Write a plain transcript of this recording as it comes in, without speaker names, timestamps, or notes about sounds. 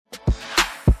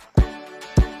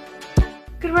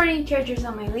Good morning, Chargers.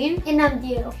 I'm Eileen. And I'm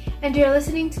Diego. And you're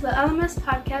listening to the LMS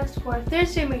podcast for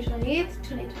Thursday, May 28th,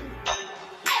 2020.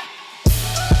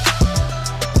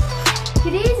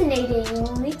 Today is an A-Day and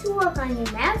you'll need to work on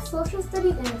your math, social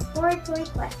studies, and exploratory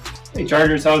class. Hey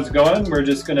Chargers, how's it going? We're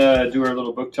just going to do our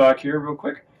little book talk here real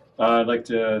quick. I'd like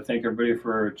to thank everybody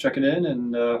for checking in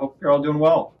and hope you're all doing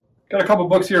well. Got a couple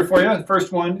books here for you. The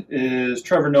first one is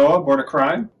Trevor Noah, Born a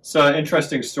Crime. It's an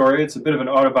interesting story. It's a bit of an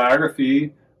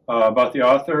autobiography about the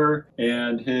author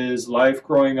and his life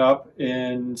growing up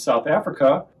in South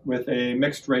Africa with a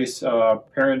mixed-race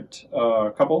parent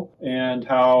couple, and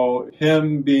how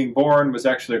him being born was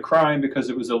actually a crime because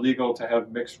it was illegal to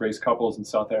have mixed-race couples in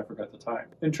South Africa at the time.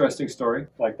 Interesting story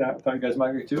like that. I thought you guys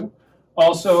might agree too.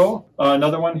 Also,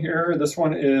 another one here. This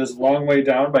one is Long Way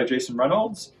Down by Jason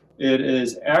Reynolds. It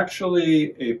is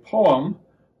actually a poem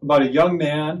about a young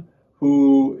man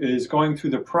who is going through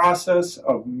the process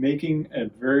of making a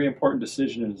very important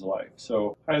decision in his life.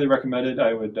 So, highly recommended.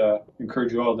 I would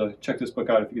encourage you all to check this book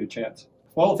out if you get a chance.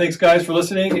 Well, thanks guys for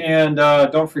listening, and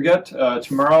don't forget,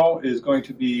 tomorrow is going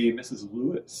to be Mrs.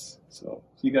 Lewis. So,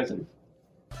 see you guys later.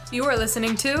 You are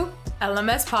listening to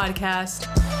LMS Podcast.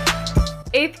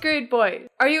 8th grade boys,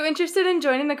 are you interested in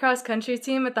joining the cross-country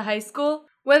team at the high school?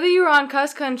 Whether you are on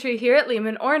cross-country here at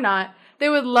Lehman or not, they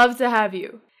would love to have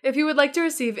you. If you would like to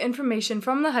receive information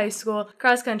from the high school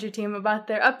cross-country team about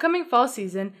their upcoming fall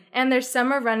season and their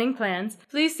summer running plans,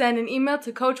 please send an email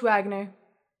to Coach Wagner.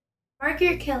 Mark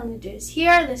your calendars.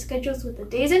 Here are the schedules with the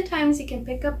days and times you can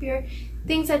pick up your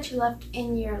things that you left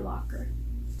in your locker.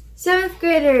 7th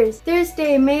graders,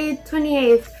 Thursday, May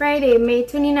 28th, Friday, May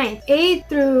 29th, 8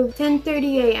 through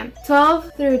 10:30 a.m.,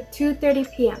 12 through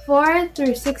 2:30 p.m., 4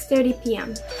 through 6:30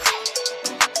 p.m.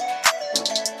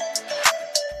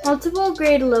 Multiple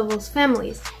grade levels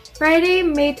families, Friday,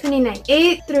 May 29th,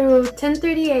 8 through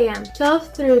 10:30 a.m.,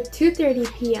 12 through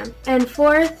 2:30 p.m., and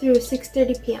 4 through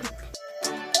 6:30 p.m.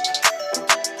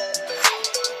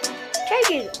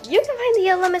 You can find the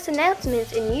LMS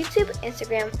announcements in YouTube,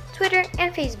 Instagram, Twitter,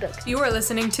 and Facebook. You are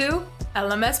listening to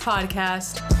LMS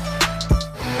Podcast.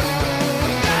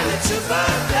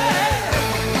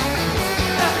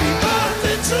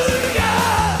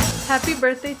 Happy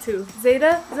birthday to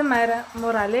Zeta Zamaira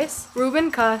Morales,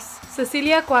 Ruben Cas,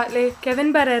 Cecilia Cuatle,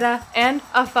 Kevin Barrera, and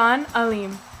Afan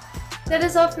Alim. That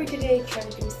is all for today,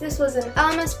 Chargers. This was an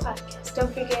LMS podcast.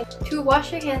 Don't forget to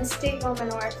wash your hands, stay home,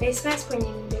 and wear a face mask when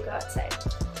you need to go outside.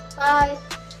 Bye.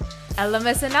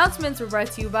 LMS announcements were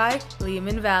brought to you by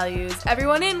Lehman Values.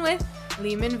 Everyone in with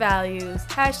Lehman Values.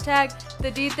 Hashtag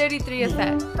the D33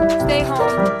 effect. Stay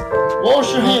home.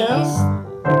 Wash your hands,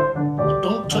 but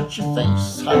don't touch your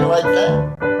face. How you like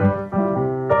that?